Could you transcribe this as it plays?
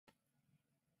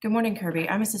Good morning, Kirby.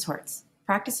 I'm Mrs. Hortz.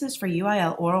 Practices for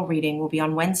UIL oral reading will be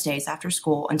on Wednesdays after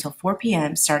school until 4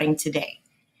 p.m. starting today.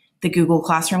 The Google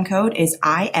Classroom code is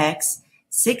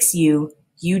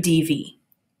IX6UUDV.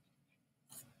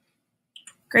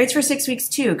 Grades for 6 weeks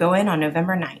 2 go in on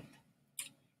November 9th.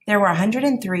 There were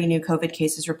 103 new COVID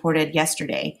cases reported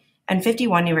yesterday and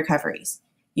 51 new recoveries.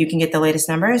 You can get the latest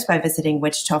numbers by visiting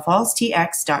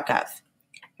wichitafallstx.gov.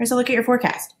 Here's a look at your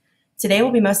forecast. Today will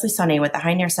be mostly sunny with a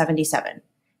high near 77.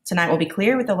 Tonight will be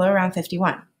clear with a low around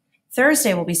 51.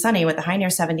 Thursday will be sunny with a high near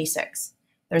 76.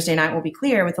 Thursday night will be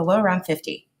clear with a low around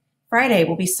 50. Friday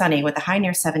will be sunny with a high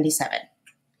near 77.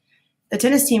 The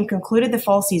tennis team concluded the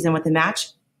fall season with a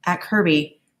match at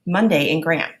Kirby Monday in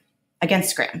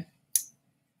against Graham.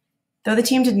 Though the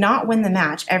team did not win the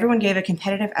match, everyone gave a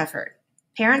competitive effort.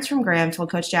 Parents from Graham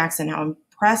told Coach Jackson how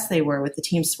impressed they were with the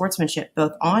team's sportsmanship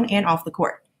both on and off the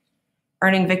court.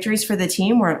 Earning victories for the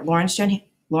team were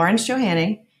Lawrence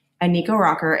Johanning and Nico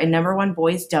Rocker in number 1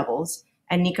 boys doubles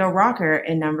and Nico Rocker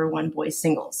in number 1 boys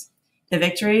singles. The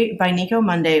victory by Nico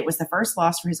Monday was the first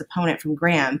loss for his opponent from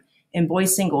Graham in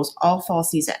boys singles all fall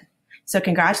season. So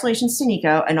congratulations to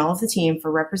Nico and all of the team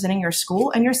for representing your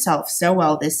school and yourself so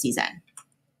well this season.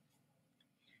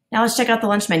 Now let's check out the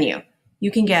lunch menu.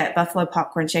 You can get buffalo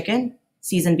popcorn chicken,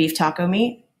 seasoned beef taco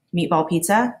meat, meatball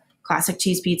pizza, classic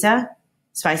cheese pizza,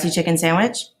 spicy chicken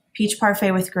sandwich, peach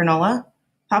parfait with granola,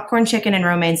 popcorn chicken and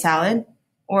romaine salad,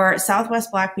 or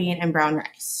Southwest black bean and brown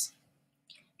rice.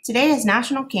 Today is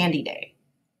National Candy Day.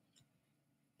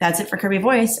 That's it for Kirby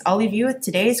Voice. I'll leave you with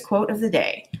today's quote of the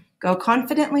day. Go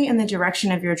confidently in the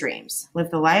direction of your dreams. Live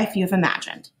the life you've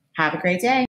imagined. Have a great day.